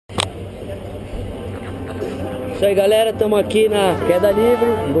Isso aí, galera, estamos aqui na Queda Livre,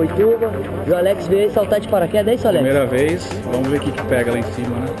 em Boituva. E o Alex veio aí saltar de paraquedas, é isso, Alex? Primeira vez, vamos ver o que pega lá em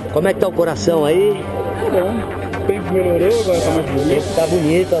cima, né? Como é que tá o coração aí? Tá bom, o tempo melhorou, agora tá mais bonito. Tá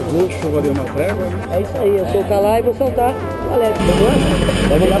bonito, azul. Chuva deu uma trégua, né? É isso aí, eu sou o Kalay e vou saltar o Alex, tá bom?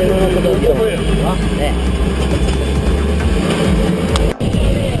 Vamos lá treinar nossa dança. É.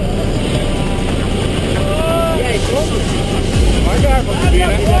 E aí, pronto? Devagar, pra subir,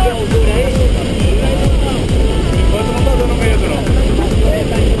 né? Enquanto não tá dando medo, não.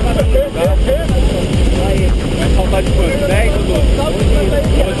 Vai saltar de quanto? 10 ou 12?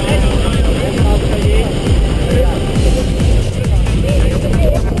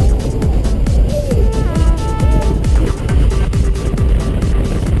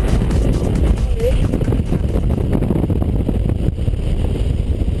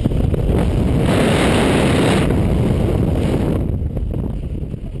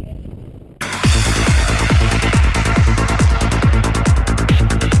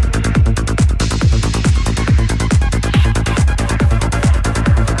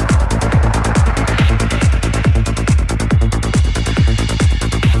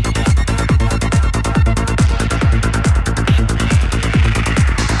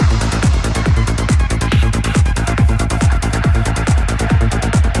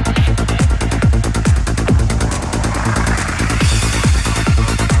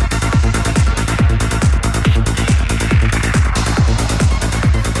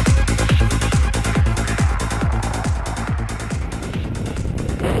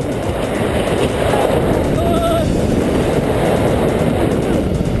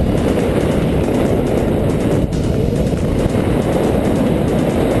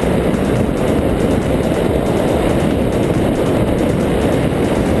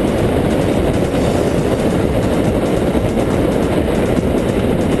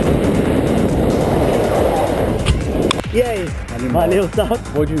 E aí? Animal. Valeu, salto.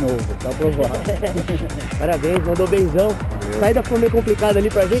 Vou de novo, tá aprovado. Parabéns, mandou benzão. Valeu. Saída foi meio complicada ali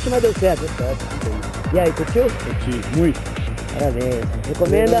pra gente, mas deu certo. E aí, curtiu? Curti, muito. Parabéns.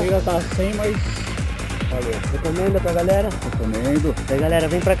 Recomenda? Ainda tá sem, mas valeu. Recomenda pra galera? Recomendo. E aí, galera,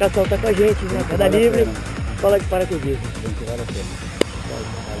 vem pra cá saltar com a gente, né? Queda Vale a Livre, pena. Escola de Paraquedismo. Tem que vale a pena.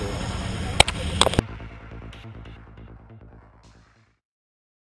 Valeu.